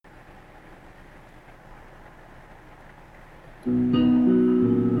David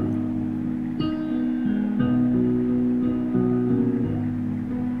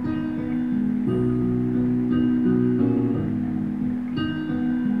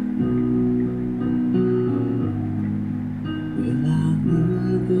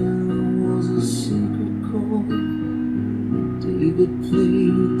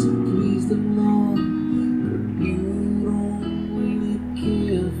played to please the Lord, but you don't really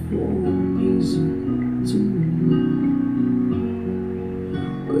care for music too.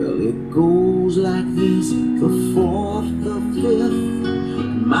 Well, it goes like this: the fourth, the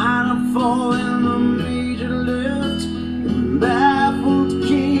fifth, minor fall and the major lift, and baffled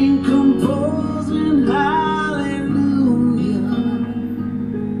king composing hallelujah,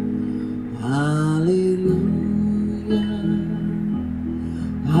 hallelujah.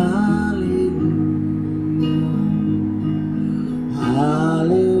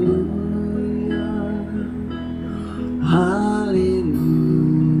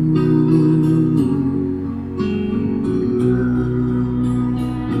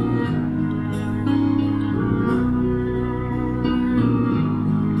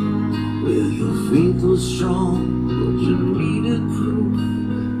 Well, your faith was strong, but you needed proof.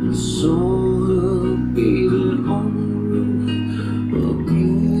 You saw her bathing on the roof, her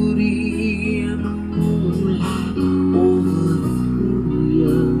beauty in the moonlight overthrew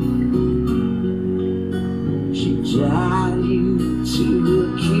you. She tied you to the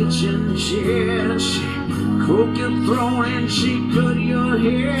kitchen chair, she crooked your throat and she cut your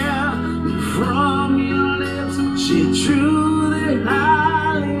hair, and from your lips she drew the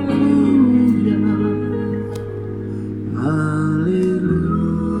hallelujah,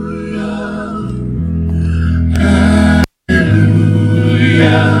 hallelujah,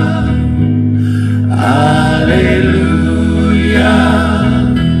 hallelujah, hallelujah,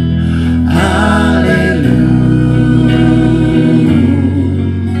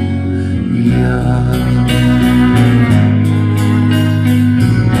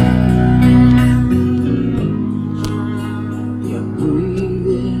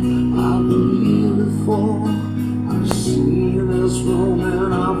 I've seen this room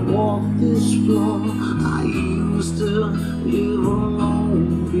and I've walked this floor. I used to live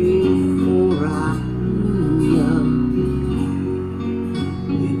alone before I knew you.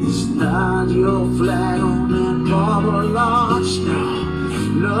 It is not your flag on that marble launch.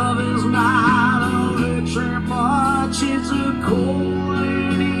 No, love is not a victory march. It's a cold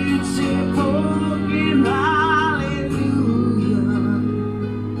and it's a broken hallelujah,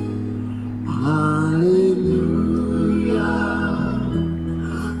 hallelujah,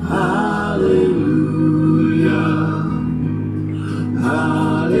 hallelujah,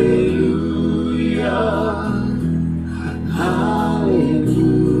 hallelujah, hallelujah.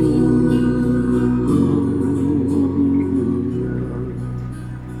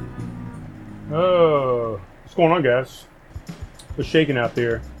 Oh, what's going on, guys? What's shaking out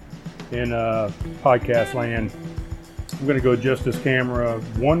there in podcast land? I'm going to go adjust this camera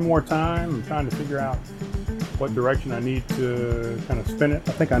one more time. I'm trying to figure out what direction I need to kind of spin it.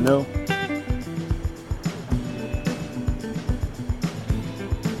 I think I know.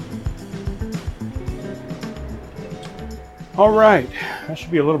 All right, that should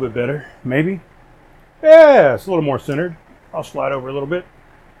be a little bit better, maybe. Yeah, it's a little more centered. I'll slide over a little bit.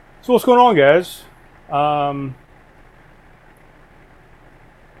 So what's going on, guys? A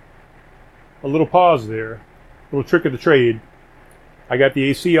little pause there. A little trick of the trade. I got the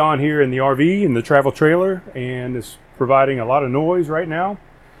AC on here in the RV, in the travel trailer, and it's providing a lot of noise right now.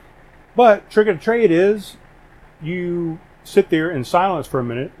 But trick of the trade is you sit there in silence for a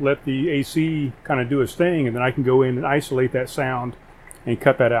minute, let the AC kind of do its thing, and then I can go in and isolate that sound and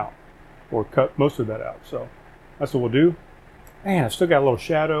cut that out, or cut most of that out. So that's what we'll do. Man, I still got a little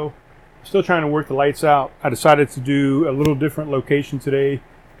shadow. Still trying to work the lights out. I decided to do a little different location today.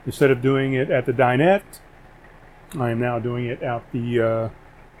 Instead of doing it at the dinette, I am now doing it at the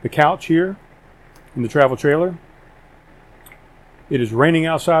couch here in the travel trailer. It is raining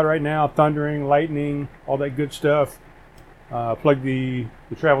outside right now, thundering, lightning, all that good stuff. Plugged the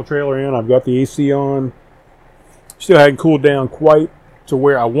travel trailer in. I've got the AC on. Still hadn't cooled down quite to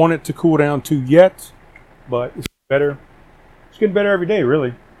where I want it to cool down to yet, but it's better. It's getting better every day,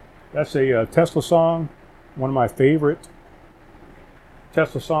 really. That's a Tesla song, one of my favorite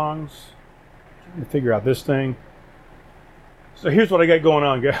Tesla songs. I'm trying to figure out this thing. So here's what I got going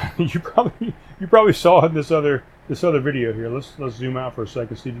on, guys. You probably saw in this other video here. Let's zoom out for a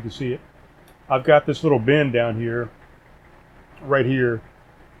second, see if you can see it. I've got this little bin down here, right here.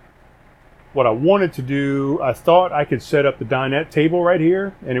 What I wanted to do, I thought I could set up the dinette table right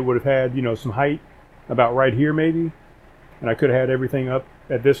here, and it would have had, some height about right here maybe. and I could have had everything up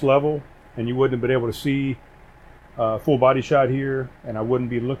at this level, and you wouldn't have been able to see full body shot here, and I wouldn't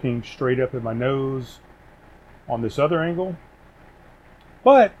be looking straight up at my nose on this other angle.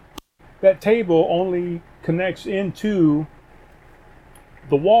 But that table only connects into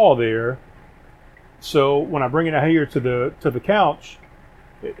the wall there, so when I bring it out here to the couch,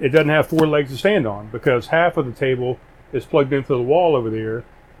 it doesn't have four legs to stand on, because half of the table is plugged into the wall over there,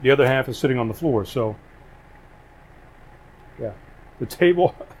 the other half is sitting on the floor. So yeah, the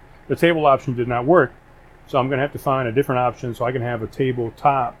table option did not work, so I'm gonna have to find a different option so I can have a table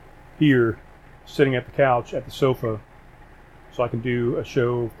top here sitting at the couch at the sofa, so I can do a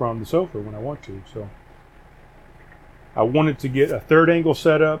show from the sofa when I want to. So I wanted to get a third angle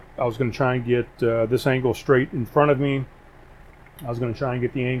set up. I was going to try and get this angle straight in front of me. I was going to try and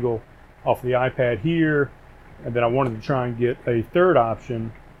get the angle off the iPad here, and then I wanted to try and get a third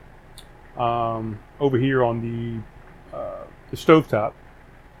option over here on the stovetop.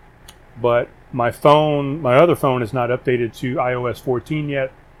 But my other phone is not updated to iOS 14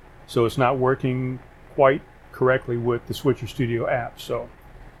 yet, so it's not working quite correctly with the Switcher Studio app. So,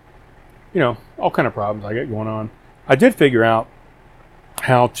 you know, all kind of problems I got going on. I did figure out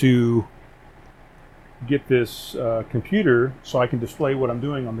how to get this computer so I can display what I'm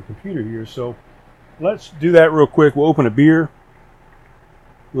doing on the computer here. So let's do that real quick. We'll open a beer.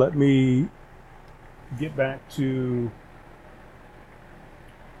 Let me get back to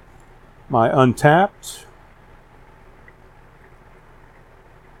my Untapped.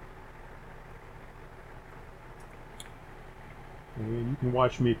 And you can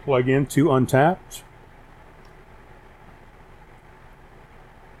watch me plug into Untapped.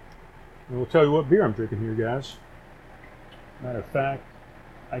 And we'll tell you what beer I'm drinking here, guys. Matter of fact,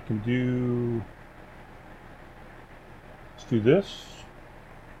 I can do... Let's do this.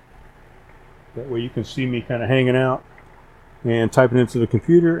 That way you can see me kind of hanging out and typing into the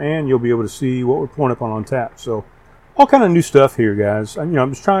computer, and you'll be able to see what we're pulling up on Untapped. So all kind of new stuff here, guys. And,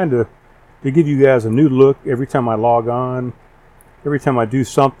 I'm just trying to give you guys a new look every time I log on. Every time I do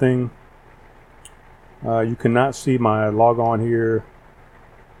something. You cannot see my log on here.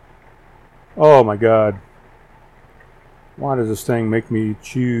 Oh my God. Why does this thing make me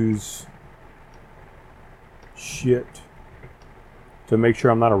choose shit to make sure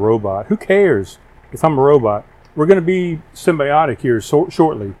I'm not a robot? Who cares if I'm a robot? We're going to be symbiotic here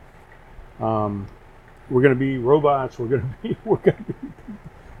shortly. We're going to be robots. We're going to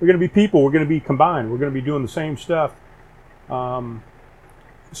be people. We're going to be combined. We're going to be doing the same stuff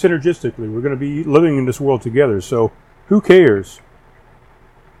synergistically. We're going to be living in this world together. So who cares?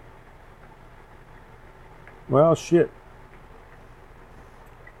 Well, shit.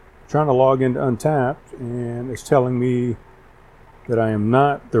 I'm trying to log into Untapped, and it's telling me that I am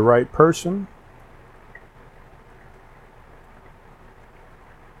not the right person.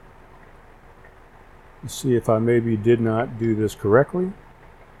 Let's see if I maybe did not do this correctly.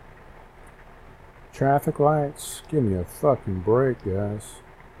 Traffic lights. Give me a fucking break, guys.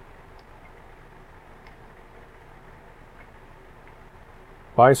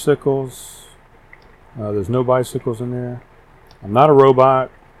 Bicycles. There's no bicycles in there. I'm not a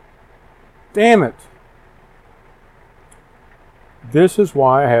robot. Damn it. This is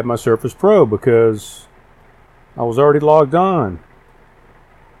why I had my Surface Pro, because I was already logged on.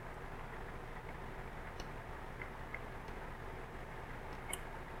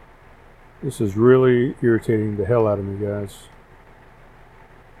 This is really irritating the hell out of me, guys.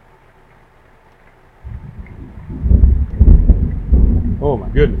 Oh my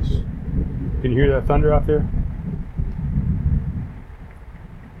goodness. Can you hear that thunder out there?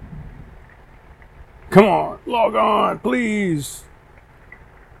 Come on, log on, please.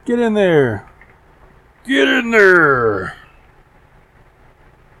 Get in there. Get in there.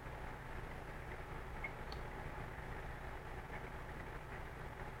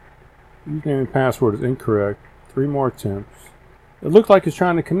 Username and password is incorrect. 3 more attempts. It looks like it's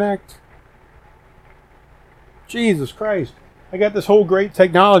trying to connect. Jesus Christ. I got this whole great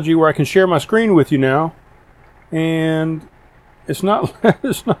technology where I can share my screen with you now, and it's not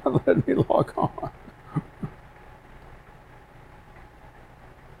letting me log on.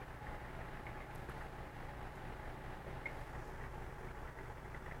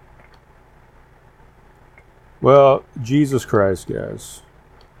 Well, Jesus Christ, guys.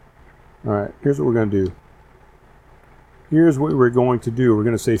 Alright, here's what we're going to do. Here's what we're going to do. We're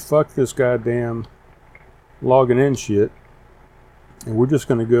going to say, fuck this goddamn logging in shit. And we're just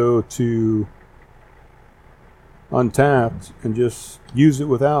going to go to Untapped and just use it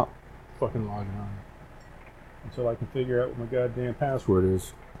without fucking logging on. Until I can figure out what my goddamn password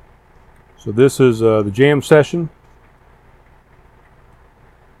is. So this is the jam session.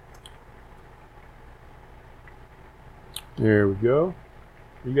 There we go.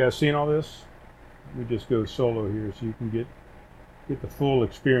 You guys seeing all this? Let me just go solo here so you can get the full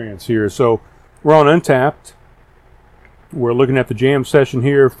experience here. So we're on Untapped. We're looking at the jam session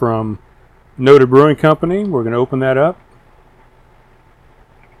here from Noda Brewing Company. We're going to open that up.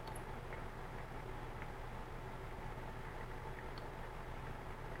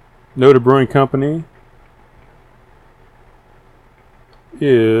 Noda Brewing Company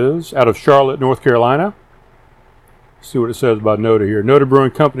is out of Charlotte, North Carolina. See what it says about Noda here. Noda Brewing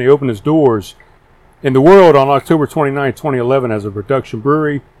Company opened its doors in the world on October 29, 2011 as a production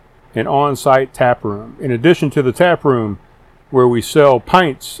brewery and on-site tap room. In addition to the tap room, where we sell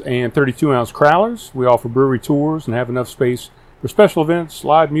pints and 32-ounce crowlers, we offer brewery tours and have enough space for special events,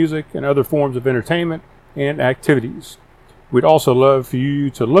 live music, and other forms of entertainment and activities. We'd also love for you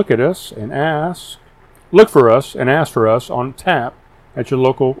to look for us and ask for us on tap at your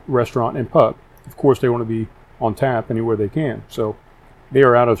local restaurant and pub. Of course, they want to be on tap anywhere they can. So they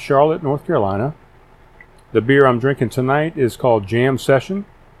are out of Charlotte, North Carolina. The beer I'm drinking tonight is called Jam Session.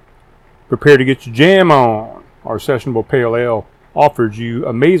 Prepare to get your jam on. Our sessionable pale ale offers you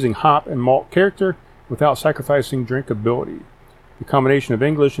amazing hop and malt character without sacrificing drinkability. The combination of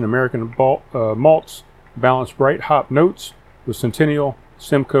English and American malts balance bright hop notes with Centennial,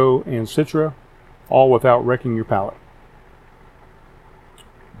 Simcoe, and Citra, all without wrecking your palate.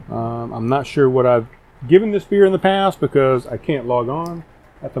 I'm not sure what I've given this beer in the past because I can't log on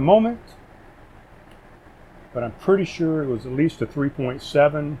at the moment, but I'm pretty sure it was at least a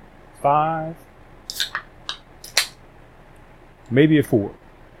 3.75, maybe a 4.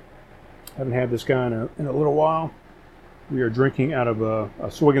 Haven't had this guy in a little while. We are drinking out of a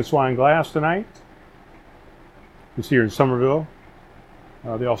Swig and Swine glass tonight. It's here in Somerville.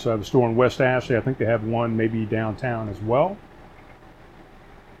 They also have a store in West Ashley. I think they have one maybe downtown as well.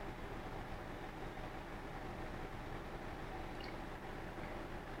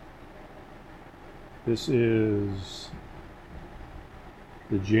 This is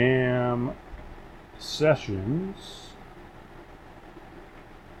the Jam Sessions.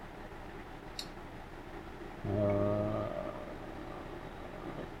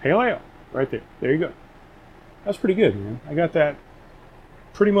 Pale ale, right there. There you go. That's pretty good, man. I got that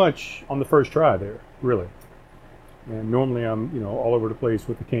pretty much on the first try there, really. And normally I'm, all over the place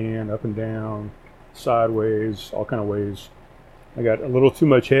with the can, up and down, sideways, all kind of ways. I got a little too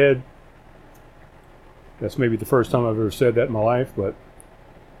much head. That's maybe the first time I've ever said that in my life, but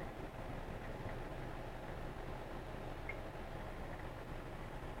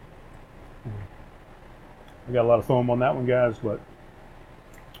I got a lot of foam on that one, guys, but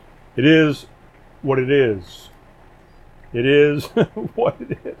it is what it is. It is what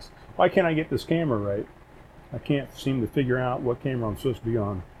it is. Why can't I get this camera right? I can't seem to figure out what camera I'm supposed to be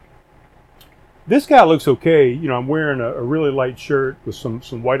on. This guy looks okay. I'm wearing a really light shirt with some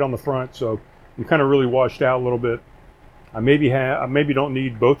white on the front, so I'm kind of really washed out a little bit. I maybe don't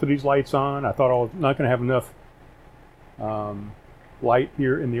need both of these lights on. I thought I was not going to have enough light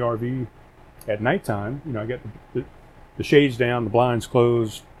here in the RV at nighttime. I got the shades down, the blinds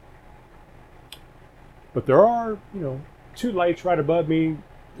closed. But there are, 2 lights right above me.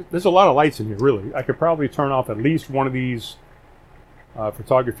 There's a lot of lights in here, really. I could probably turn off at least one of these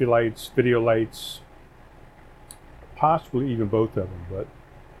photography lights, video lights, possibly even both of them. But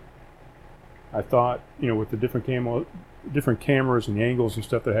I thought, with the different cameras and the angles and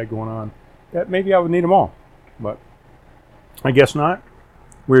stuff that I had going on, that maybe I would need them all. But I guess not.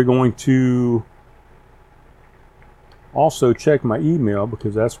 We're going to also check my email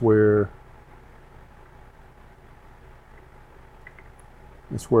because that's where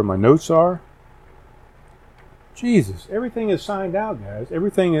my notes are. Jesus, everything is signed out, guys.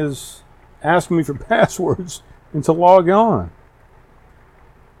 Everything is asking me for passwords and to log on.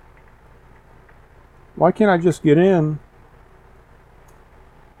 Why can't I just get in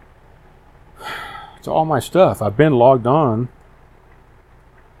to all my stuff? I've been logged on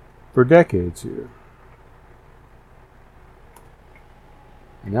for decades here.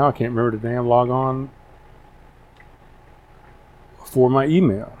 And now I can't remember the damn log on for my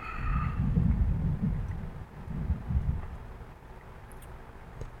email.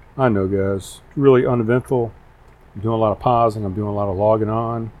 I know, guys. Really uneventful. I'm doing a lot of pausing. I'm doing a lot of logging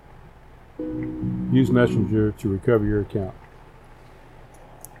on. Use Messenger to recover your account.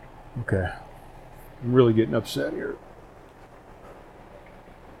 Okay. I'm really getting upset here.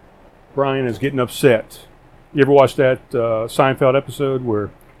 Brian is getting upset. You ever watch that Seinfeld episode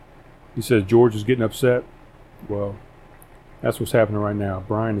where he says George is getting upset? Well, that's what's happening right now.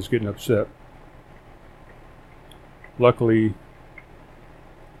 Brian is getting upset. Luckily,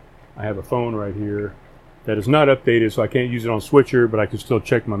 I have a phone right here that is not updated, so I can't use it on Switcher, but I can still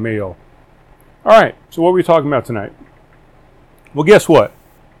check my mail. All right, so what are we talking about tonight? Well, guess what?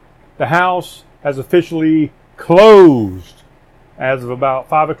 The house has officially closed as of about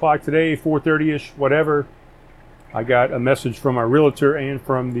 5 o'clock today, 4:30ish, whatever. I got a message from my realtor and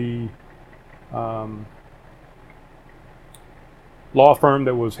from the law firm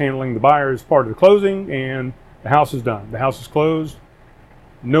that was handling the buyers part of the closing, and the house is done. The house is closed.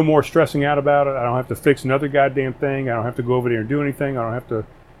 No more stressing out about it. I don't have to fix another goddamn thing. I don't have to go over there and do anything. I don't have to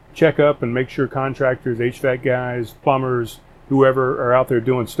check up and make sure contractors, HVAC guys, plumbers, whoever are out there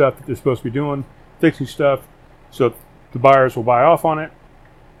doing stuff that they're supposed to be doing, fixing stuff, so the buyers will buy off on it.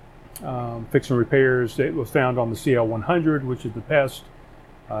 Fixing repairs. It was found on the CL100, which is the pest.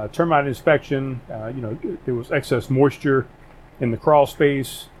 Termite inspection. There was excess moisture in the crawl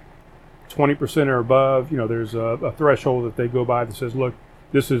space, 20% or above. There's a threshold that they go by that says, look,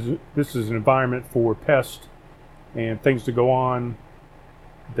 this is an environment for pests and things to go on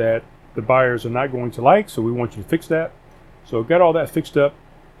that the buyers are not going to like, so we want you to fix that. So got all that fixed up.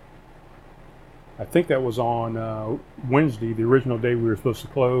 I think that was on Wednesday, the original day we were supposed to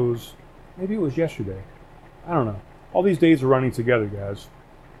close. Maybe it was yesterday. I don't know. All these days are running together, guys.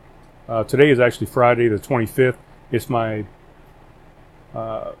 Today is actually Friday the 25th. It's my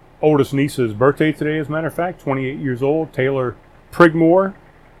oldest niece's birthday today, as a matter of fact. 28 years old, Taylor Prigmore.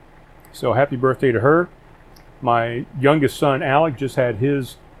 So happy birthday to her. My youngest son, Alec, just had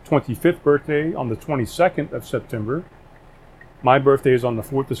his 25th birthday on the 22nd of September. My birthday is on the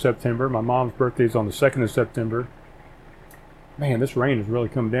 4th of September. My mom's birthday is on the 2nd of September. Man, this rain is really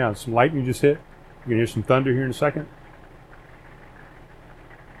coming down. Some lightning just hit. You're going to hear some thunder here in a second.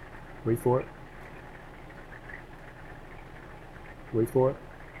 Wait for it. Wait for it.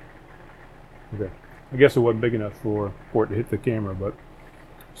 Okay. I guess it wasn't big enough for it to hit the camera, but...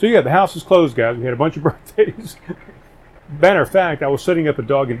 So yeah, the house is closed, guys. We had a bunch of birthdays. Matter of fact, I was setting up a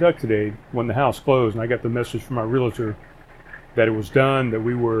dog and duck today when the house closed, and I got the message from my realtor that it was done, that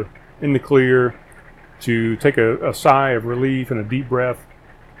we were in the clear, to take a sigh of relief and a deep breath,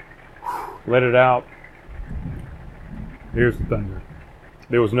 let it out. There's the thunder.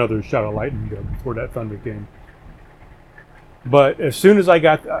 There was another shot of lightning before that thunder came. But as soon as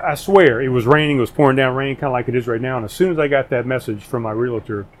I swear, it was raining, it was pouring down rain, kind of like it is right now, and as soon as I got that message from my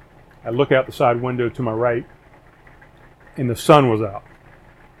realtor, I look out the side window to my right, and the sun was out.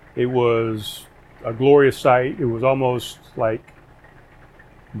 It was a glorious sight. It was almost like,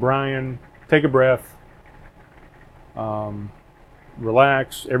 Brian, take a breath,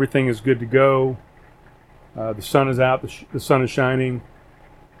 relax, everything is good to go. The sun is out, the sun is shining.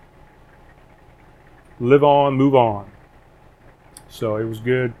 Live on, move on. So it was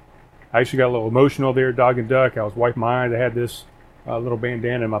good. I actually got a little emotional there, dog and duck. I was wiping my eyes. I had this little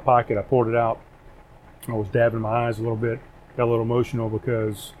bandana in my pocket. I pulled it out. I was dabbing my eyes a little bit. Got a little emotional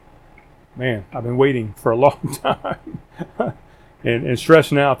because, man, I've been waiting for a long time and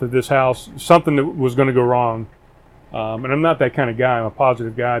stressing out that this house, something that was going to go wrong. And I'm not that kind of guy. I'm a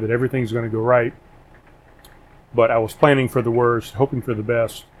positive guy that everything's going to go right. But I was planning for the worst, hoping for the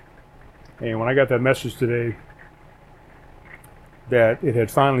best. And when I got that message today that it had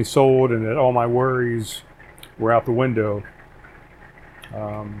finally sold and that all my worries were out the window,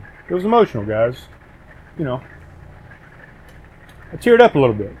 it was emotional, guys. I teared up a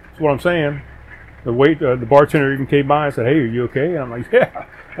little bit. That's what I'm saying. The bartender even came by and said, "Hey, are you okay?" And I'm like, "Yeah,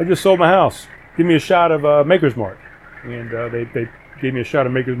 I just sold my house. Give me a shot of Maker's Mark." And they gave me a shot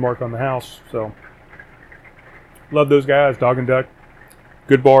of Maker's Mark on the house. So, love those guys, Dog and Duck.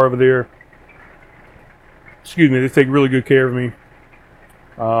 Good bar over there. Excuse me, they take really good care of me.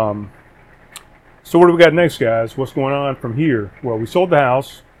 So what do we got next, guys? What's going on from here? Well, we sold the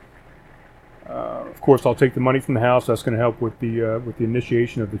house. Of course, I'll take the money from the house. That's going to help with the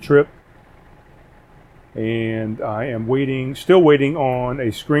initiation of the trip. And I am still waiting on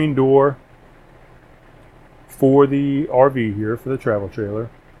a screen door for the RV here, for the travel trailer.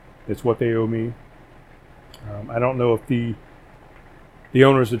 It's what they owe me. I don't know if the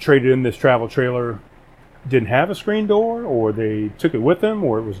owners that traded in this travel trailer didn't have a screen door, or they took it with them,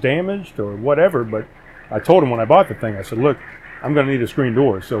 or it was damaged, or whatever. But I told them when I bought the thing, I said, look, I'm going to need a screen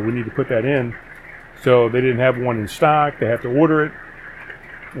door, so we need to put that in. So they didn't have one in stock. They have to order it.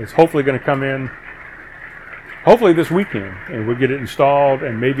 It's hopefully going to come in hopefully this weekend, and we'll get it installed,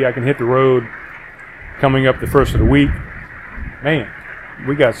 and maybe I can hit the road coming up the first of the week. Man,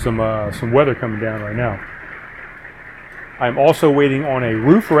 we got some weather coming down right now. I'm also waiting on a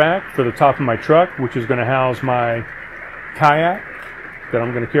roof rack for the top of my truck, which is going to house my kayak that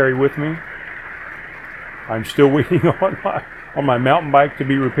I'm going to carry with me. I'm still waiting on my mountain bike to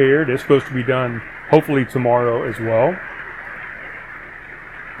be repaired. It's supposed to be done hopefully tomorrow as well.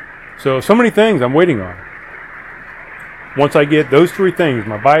 So many things I'm waiting on. Once I get those 3 things,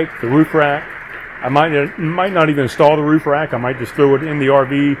 my bike, the roof rack, I might not even install the roof rack. I might just throw it in the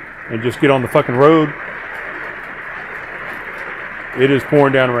RV and just get on the fucking road. It is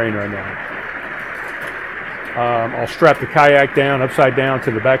pouring down rain right now. I'll strap the kayak down, upside down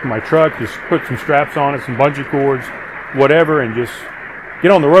to the back of my truck, just put some straps on it, some bungee cords, whatever, and just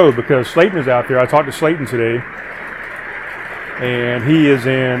get on the road because Slayton is out there. I talked to Slayton today, and he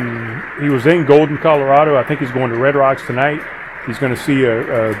was in Golden, Colorado. I think he's going to Red Rocks tonight. He's going to see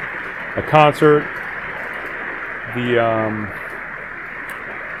a concert.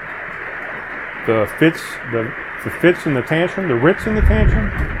 The Fitz and the Tantrum, the Ritz and the Tantrum.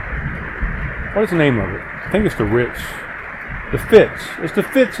 What is the name of it? I think it's the Ritz. The Fitz. It's the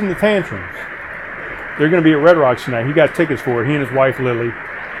Fitz and the Tantrums. They're going to be at Red Rocks tonight. He got tickets for it. He and his wife Lily,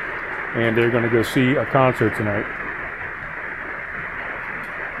 and they're going to go see a concert tonight.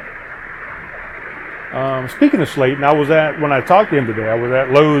 Speaking of Slayton, when I talked to him today, I was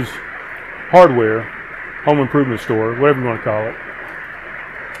at Lowe's Hardware, home improvement store, whatever you want to call it.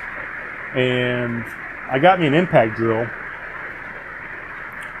 And I got me an impact drill.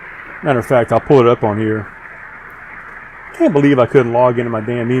 Matter of fact, I'll pull it up on here. Can't believe I couldn't log into my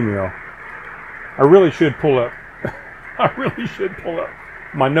damn email. I really should pull up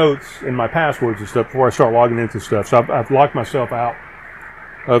my notes and my passwords and stuff before I start logging into stuff. So I've locked myself out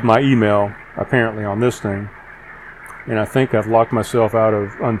of my email, apparently, on this thing. And I think I've locked myself out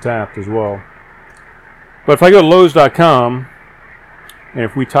of Untapped as well. But if I go to Lowe's.com, and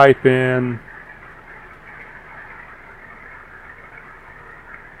if we type in,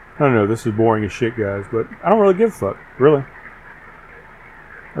 I don't know, this is boring as shit, guys, but I don't really give a fuck, really.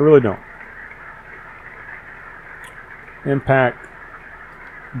 I really don't. Impact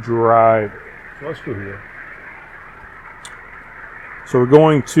drive. So let's go here. So we're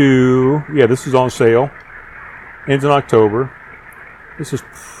going to, this is on sale. Ends in October. This is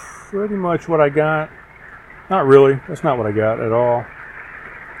pretty much what I got. Not really. That's not what I got at all.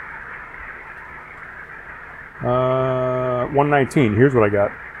 $119. Here's what I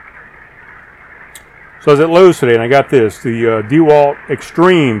got. So I was at Lowe's today and I got this. The DeWalt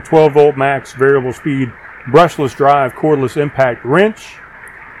Extreme 12 volt max variable speed brushless drive cordless impact wrench.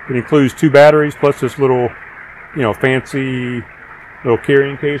 It includes 2 batteries plus this little, fancy little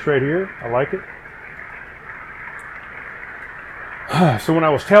carrying case right here. I like it. So when I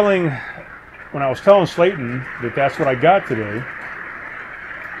was telling Slayton that that's what I got today,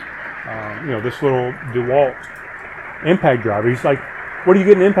 this little DeWalt impact driver, he's like, "What are you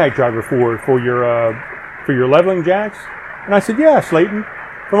getting an impact driver for? For your leveling jacks?" And I said, "Yeah, Slayton,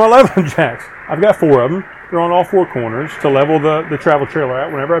 for my leveling jacks. I've got 4 of them. They're on all 4 corners to level the travel trailer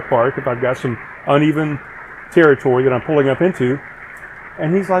out whenever I park. If I've got some uneven territory that I'm pulling up into."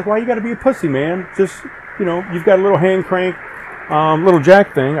 And he's like, "Why you got to be a pussy, man? Just you've got a little hand crank." Little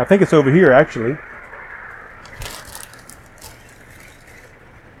jack thing. I think it's over here, actually.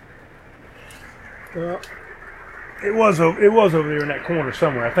 It was over there in that corner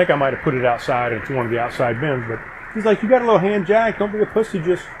somewhere. I think I might have put it outside into one of the outside bins. But he's like, "You got a little hand jack. Don't be a pussy.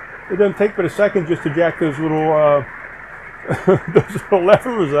 It doesn't take but a second just to jack those little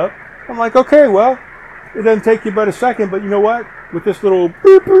levers up." I'm like, "Okay, well, it doesn't take you but a second. But you know what? With this little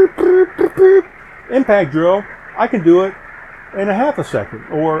boop, boop, boop, boop, boop, impact drill, I can do it in a half a second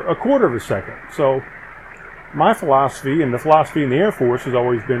or a quarter of a second." So my philosophy and the philosophy in the Air Force has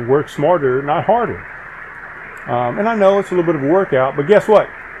always been work smarter, not harder. And I know it's a little bit of a workout, but guess what?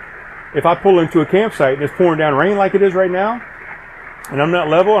 If I pull into a campsite and it's pouring down rain like it is right now, and I'm not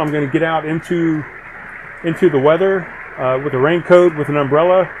level, I'm going to get out into the weather with a raincoat, with an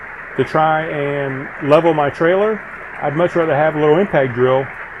umbrella to try and level my trailer. I'd much rather have a little impact drill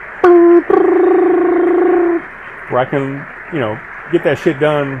where I can, get that shit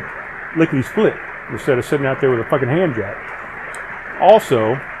done lickety split instead of sitting out there with a fucking hand jack.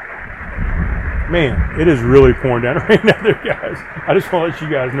 Also, man, it is really pouring down rain out there, guys. I just want to let you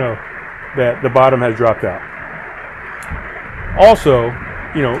guys know that the bottom has dropped out. Also,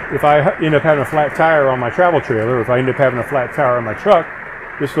 if I end up having a flat tire on my travel trailer, or if I end up having a flat tire on my truck,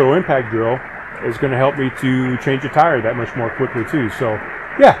 this little impact drill is going to help me to change a tire that much more quickly too. So,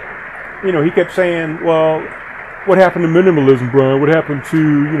 he kept saying, "Well, what happened to minimalism, Brian? What happened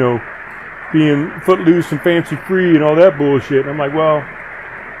to, being footloose and fancy free and all that bullshit?" And I'm like, "Well,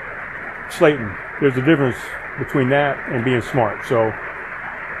 Slayton, there's a difference between that and being smart." So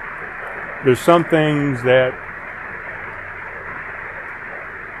there's some things that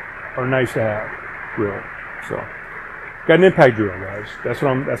are nice to have, really. So got an impact drill, guys. That's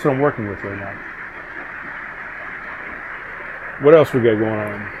what I'm working with right now. what else we got going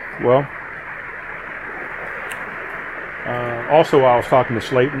on? Well, also I was talking to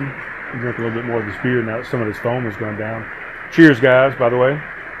Slayton. He drank a little bit more of this beer now that some of his foam has gone down. Cheers, guys, by the way.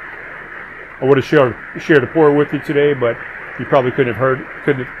 I would have shared a pour with you today, but you probably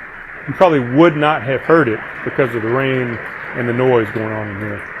you probably would not have heard it because of the rain and the noise going on in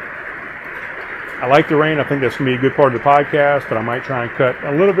here. I like the rain. I think that's going to be a good part of the podcast, but I might try and cut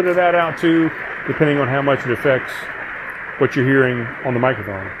a little bit of that out too, depending on how much it affects what you're hearing on the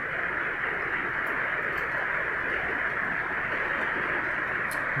microphone.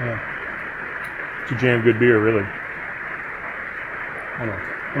 Yeah. It's a damn good beer, really. I don't know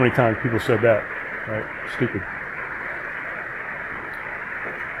how many times people said that, right? Stupid.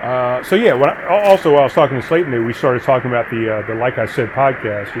 So yeah, I was talking to Slayton there, we started talking about the Like I Said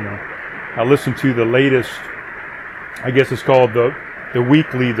podcast. You know, I listened to the latest, I guess it's called the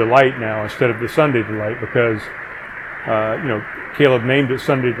Weekly Delight now instead of the Sunday Delight because, Caleb named it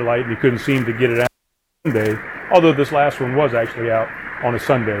Sunday Delight and he couldn't seem to get it out on Sunday, although this last one was actually out on a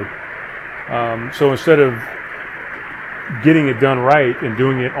Sunday. So instead of getting it done right and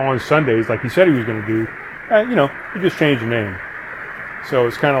doing it on Sundays like he said he was going to do, he just changed the name. So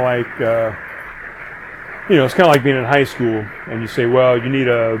it's kind of like, it's kind of like being in high school and you say, well, you need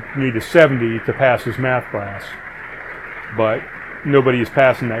a 70 to pass this math class, but nobody is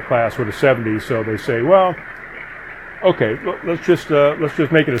passing that class with a 70, so they say, well, okay, let's just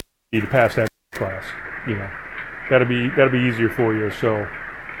make it a 70 to pass that class. That'll be easier for you. So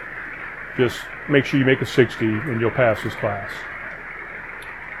just make sure you make a 60 and you'll pass this class.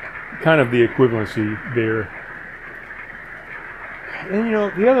 Kind of the equivalency there. And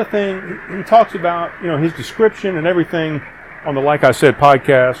the other thing, he talks about, his description and everything on the Like I Said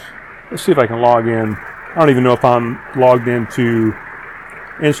podcast. Let's see if I can log in. I don't even know if I'm logged into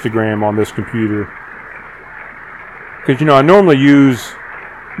Instagram on this computer. Because, I normally use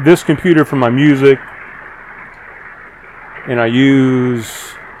this computer for my music. And I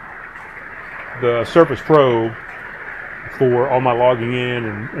use the Surface Pro for all my logging in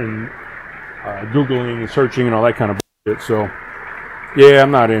and Googling and searching and all that kind of shit. So, yeah,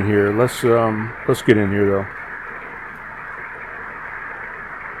 I'm not in here. Let's get in here though.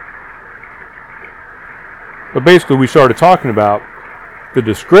 But basically, we started talking about the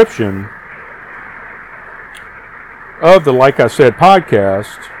description of the Like I Said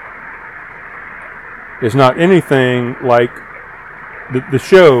podcast is not anything like the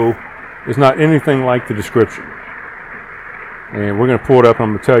show is not anything like the description. And we're going to pull it up and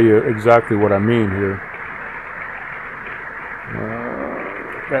I'm going to tell you exactly what I mean here.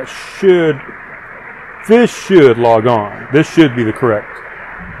 This should log on. This should be the correct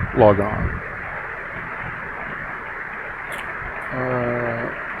log on.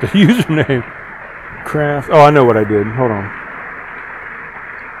 The username, Craft. Oh, I know what I did. Hold on.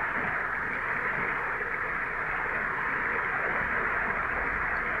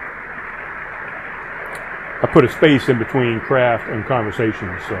 I put a space in between Craft and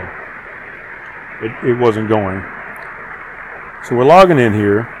Conversations, so it wasn't going. So we're logging in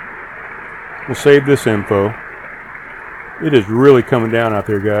here. We'll save this info. It is really coming down out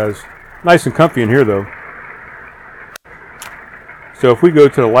there, guys. Nice and comfy in here, though. So if we go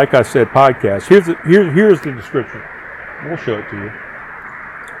to the Like I Said podcast, here's the description. We'll show it to you.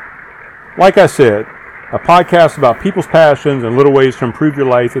 Like I said, a podcast about people's passions and little ways to improve your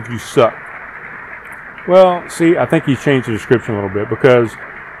life if you suck. Well, see, I think he's changed the description a little bit because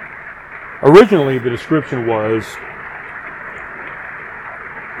originally the description was,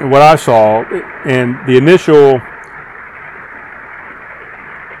 and what I saw, and the initial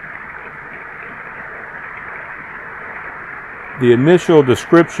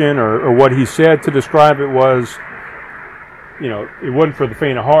description or what he said to describe it was, it wasn't for the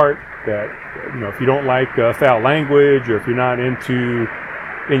faint of heart, that, if you don't like foul language or if you're not into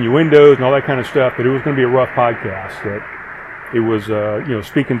innuendos and all that kind of stuff, that it was going to be a rough podcast, that it was,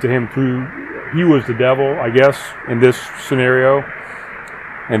 speaking to him through, he was the devil, I guess, in this scenario,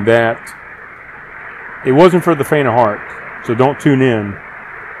 and that it wasn't for the faint of heart, so don't tune in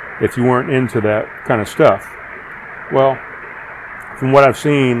if you weren't into that kind of stuff. Well, from what I've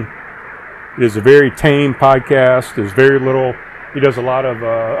seen, it is a very tame podcast. There's very little. He does a lot of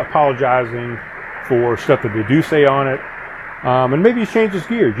apologizing for stuff that they do say on it. And maybe he's changed his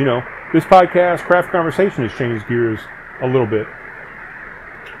gears. This podcast, Craft Conversation, has changed gears a little bit.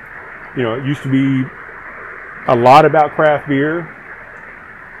 It used to be a lot about craft beer.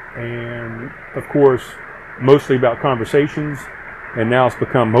 And, of course, mostly about conversations. And now it's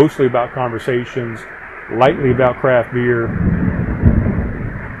become mostly about conversations, lightly about craft beer.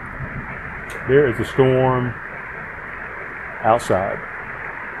 There is a storm. outside.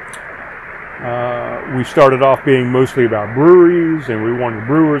 We started off being mostly about breweries, and we wanted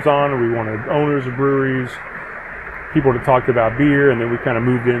brewers on, and we wanted owners of breweries, people that talked about beer, and then we kind of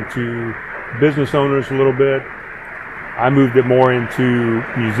moved into business owners a little bit. I moved it more into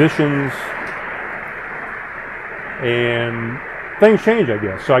musicians, and things changed, I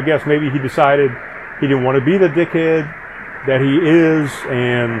guess. So I guess maybe he decided he didn't want to be the dickhead that he is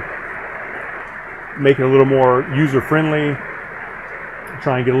and make it a little more user-friendly,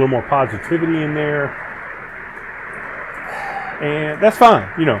 try and get a little more positivity in there. And that's fine,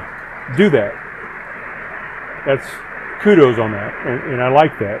 do that. That's kudos on that, and I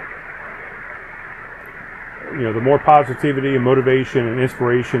like that. The more positivity and motivation and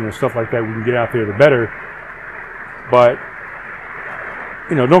inspiration and stuff like that we can get out there, the better. But,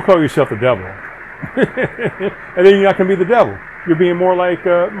 don't call yourself the devil. And then you're not going to be the devil. You're being more like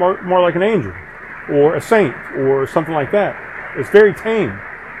an angel or a saint or something like that. It's very tame.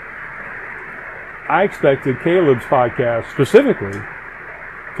 I expected Caleb's podcast specifically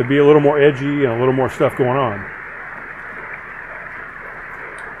to be a little more edgy and a little more stuff going on.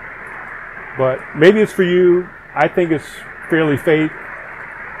 But maybe it's for you. I think it's fairly fake.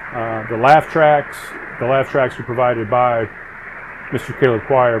 The laugh tracks are provided by Mr. Caleb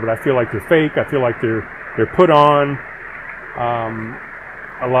Quire, but I feel like they're fake. I feel like they're put on.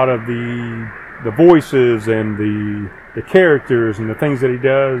 A lot of the voices and the characters and the things that he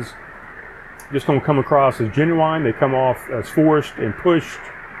does just don't come across as genuine. They come off as forced and pushed.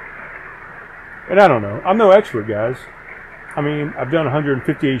 And I don't know. I'm no expert, guys. I mean, I've done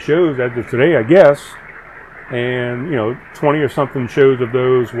 158 shows as of today, I guess. And, 20 or something shows of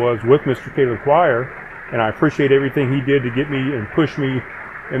those was with Mr. Caleb Quire. And I appreciate everything he did to get me and push me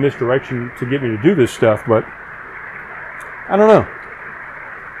in this direction to get me to do this stuff. But I don't know.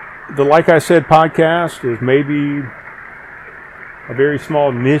 The Like I Said podcast is maybe a very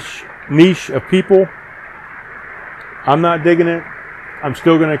small niche of people. I'm not digging it. I'm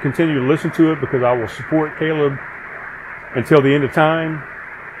still going to continue to listen to it because I will support Caleb until the end of time,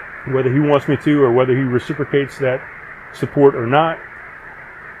 whether he wants me to or whether he reciprocates that support or not.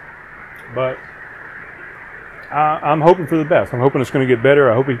 But I'm hoping for the best. I'm hoping it's going to get better.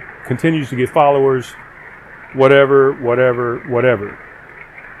 I hope he continues to get followers, whatever.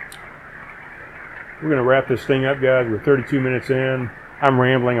 We're going to wrap this thing up, guys. We're 32 minutes in. I'm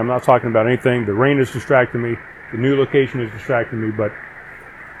rambling. I'm not talking about anything. The rain is distracting me. The new location is distracting me. But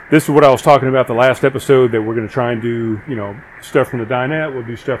this is what I was talking about the last episode, that we're going to try and do, stuff from the dinette. We'll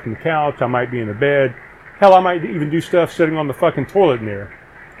do stuff from the couch. I might be in the bed. Hell, I might even do stuff sitting on the fucking toilet in there,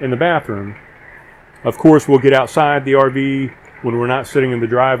 in the bathroom. Of course, we'll get outside the RV when we're not sitting in the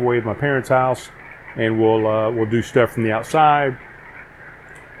driveway of my parents' house, and we'll do stuff from the outside.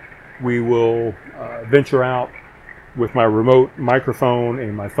 We will venture out with my remote microphone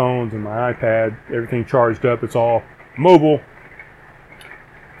and my phones and my iPad, everything charged up. It's all mobile.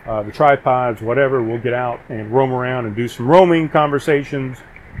 The tripods, whatever, we'll get out and roam around and do some roaming conversations.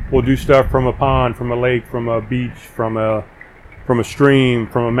 We'll do stuff from a pond, from a lake, from a beach, from a stream,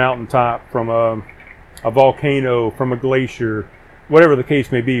 from a mountaintop, from a volcano, from a glacier, whatever the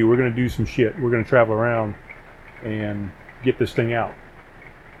case may be. We're going to do some shit. We're going to travel around and get this thing out.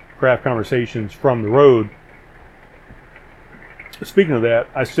 Craft Conversations from the road. Speaking of that,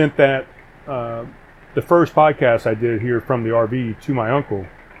 I sent that the first podcast I did here from the RV to my uncle.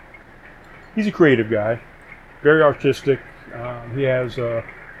 He's a creative guy, very artistic. He has a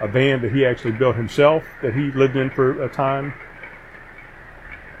van that he actually built himself, that he lived in for a time.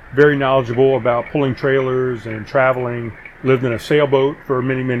 Very knowledgeable about pulling trailers and traveling. Lived in a sailboat for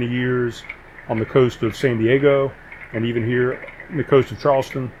many, many years on the coast of San Diego and even here on the coast of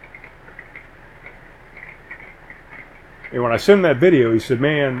Charleston. And when I sent him that video, he said,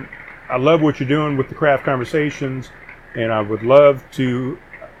 "Man, I love what you're doing with the Craft Conversations, and I would love to,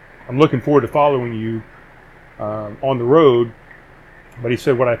 I'm looking forward to following you on the road." But he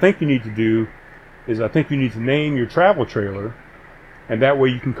said, what I think you need to do is I think you need to name your travel trailer, and that way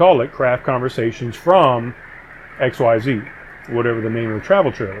you can call it Craft Conversations from XYZ, whatever the name of the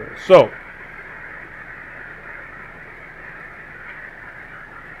travel trailer is. So,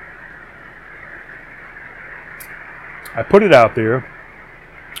 I put it out there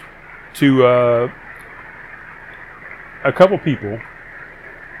to a couple people,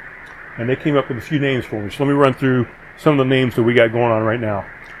 and they came up with a few names for me. So let me run through some of the names that we got going on right now.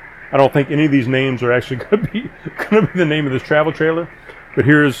 I don't think any of these names are actually going to be the name of this travel trailer, but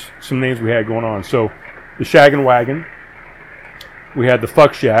here's some names we had going on. So, the Shaggin' Wagon, we had the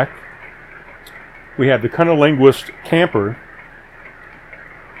Fuck Shack, we had the Cunnilinguist Camper,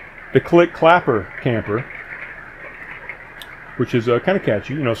 the Click Clapper Camper, which is kind of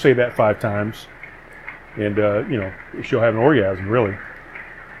catchy. Say that 5 times, and she'll have an orgasm. Really.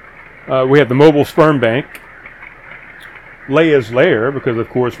 We have the mobile sperm bank. Leia's lair, because of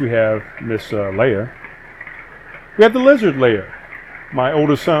course we have Miss Leia. We have the lizard Leia. My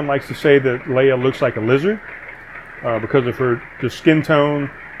oldest son likes to say that Leia looks like a lizard because of her skin tone,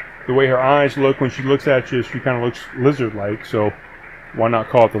 the way her eyes look when she looks at you. She kind of looks lizard-like, so why not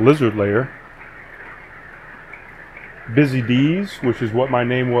call it the lizard lair? Busy D's, which is what my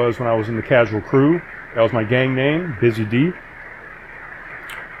name was when I was in the Casual Crew. That was my gang name, Busy D.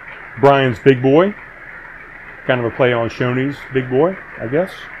 Brian's Big Boy, kind of a play on Shoney's Big Boy, I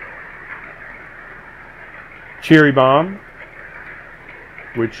guess. Cherry Bomb,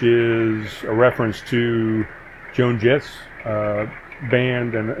 which is a reference to Joan Jett's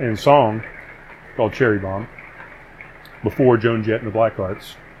band and song called Cherry Bomb, before Joan Jett and the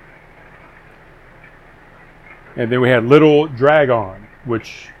Blackhearts. And then we had Little Dragon,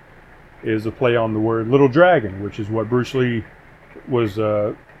 which is a play on the word Little Dragon, which is what Bruce Lee was,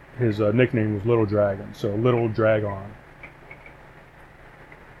 his nickname was Little Dragon. So Little Dragon.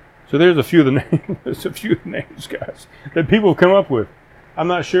 So there's a few of the names, there's a few names, guys, that people have come up with. I'm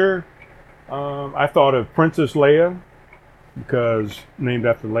not sure. I thought of Princess Leia, because named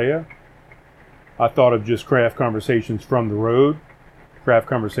after Leia. I thought of just Craft Conversations from the Road, Craft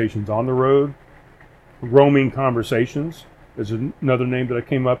Conversations on the Road. Roaming Conversations is another name that I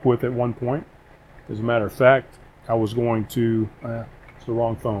came up with at one point. As a matter of fact, I was going to, it's the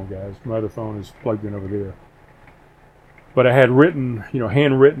wrong phone, guys. My other phone is plugged in over there. But I had written,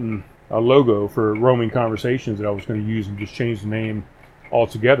 handwritten a logo for Roaming Conversations that I was going to use and just change the name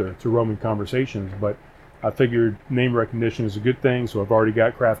altogether to Roaming Conversations. But I figured name recognition is a good thing, so I've already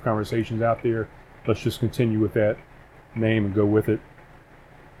got Craft Conversations out there. Let's just continue with that name and go with it.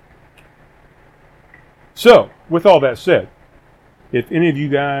 So, with all that said, if any of you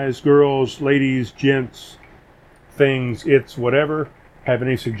guys, girls, ladies, gents, things, it's whatever, have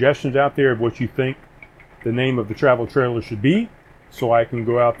any suggestions out there of what you think the name of the travel trailer should be, so I can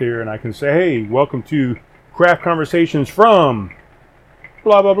go out there and I can say, hey, welcome to Craft Conversations from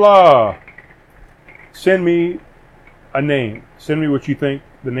blah, blah, blah. Send me a name. Send me what you think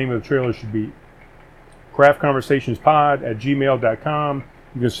the name of the trailer should be. craftconversationspod@gmail.com.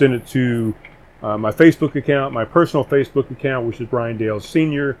 You can send it to my Facebook account, my personal Facebook account, which is Brian Dale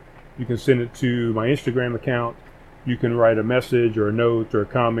Sr. You can send it to my Instagram account. You can write a message or a note or a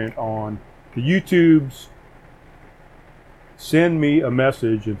comment on the YouTubes. Send me a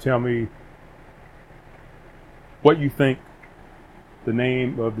message and tell me what you think the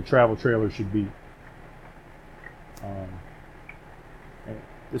name of the travel trailer should be.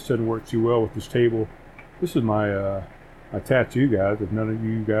 This doesn't work too well with this table. This is my my tattoo, guys. If none of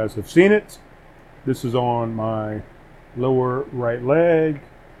you guys have seen it, this is on my lower right leg.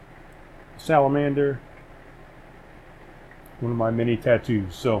 Salamander. One of my many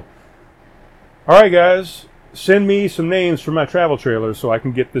tattoos. So, all right, guys. Send me some names for my travel trailer so I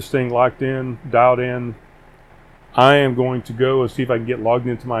can get this thing locked in, dialed in. I am going to go and see if I can get logged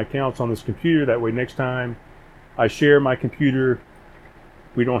into my accounts on this computer. That way, next time I share my computer,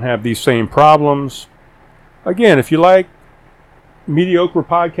 we don't have these same problems. Again, if you like mediocre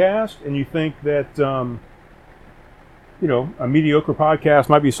podcast and you think that a mediocre podcast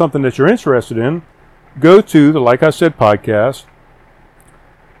might be something that you're interested in, go to the Like I Said podcast.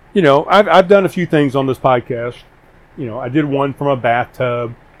 I've done a few things on this podcast. I did one from a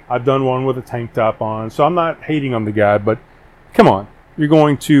bathtub. I've done one with a tank top on. So I'm not hating on the guy, but come on, you're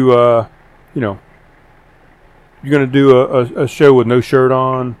going to you're going to do a show with no shirt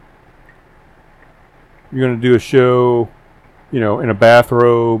on. You're going to do a show, in a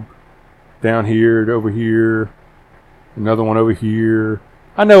bathrobe, down here to over here, another one over here.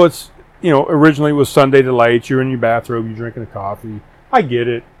 I know it's, originally it was Sunday Delight. You're in your bathrobe, you're drinking a coffee. I get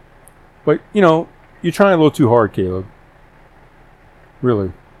it. But, you're trying a little too hard, Caleb.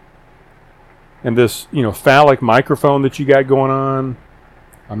 Really. And this, phallic microphone that you got going on,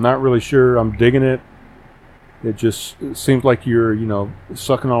 I'm not really sure I'm digging it. It seems like you're,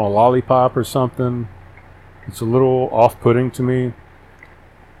 sucking on a lollipop or something. It's a little off-putting to me.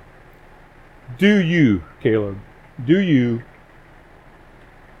 Do you, Caleb, don't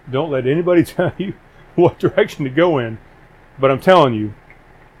let anybody tell you what direction to go in. But I'm telling you,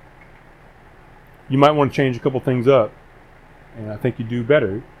 you might want to change a couple things up. And I think you do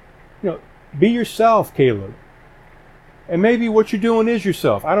better. Be yourself, Caleb. And maybe what you're doing is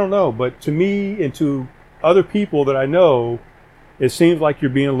yourself. I don't know. But to me and to other people that I know, it seems like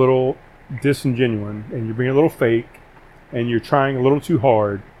you're being a little disingenuous and you're being a little fake and you're trying a little too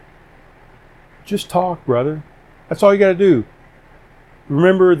hard. Just talk, brother. That's all you got to do.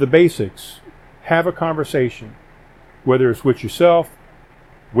 remember the basics. Have a conversation, whether it's with yourself,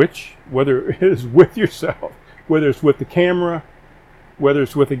 whether it is with yourself, whether it's with the camera, whether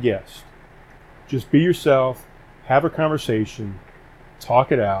it's with a guest. Just be yourself, have a conversation,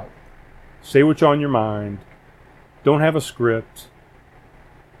 talk it out, say what's on your mind, don't have a script,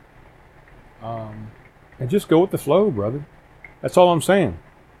 and just go with the flow, brother. That's all I'm saying.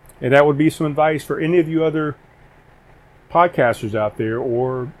 And that would be some advice for any of you other podcasters out there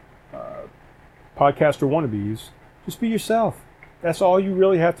or podcaster wannabes. Just be yourself. That's all you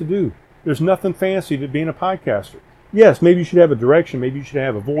really have to do. There's nothing fancy to being a podcaster. Yes, maybe you should have a direction. Maybe you should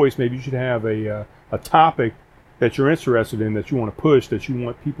have a voice. Maybe you should have a topic that you're interested in, that you want to push, that you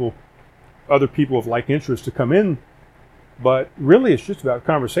want other people of like interest to come in. But really, it's just about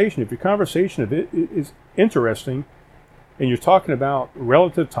conversation. If your conversation is interesting and you're talking about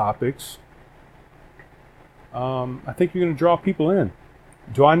relative topics, I think you're going to draw people in.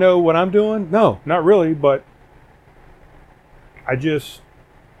 Do I know what I'm doing? No, not really, but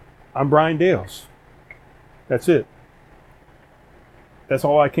I'm Brian Dales. That's it. That's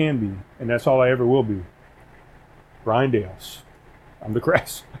all I can be, and that's all I ever will be. Brian Dales. I'm the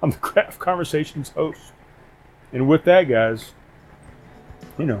Craft Conversations host. And with that, guys,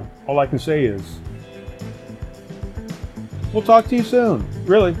 all I can say is, we'll talk to you soon.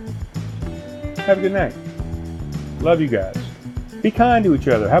 Really. Have a good night. Love you guys. Be kind to each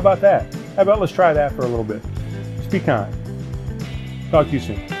other. How about that? How about let's try that for a little bit? Just be kind. Talk to you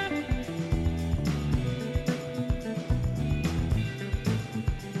soon.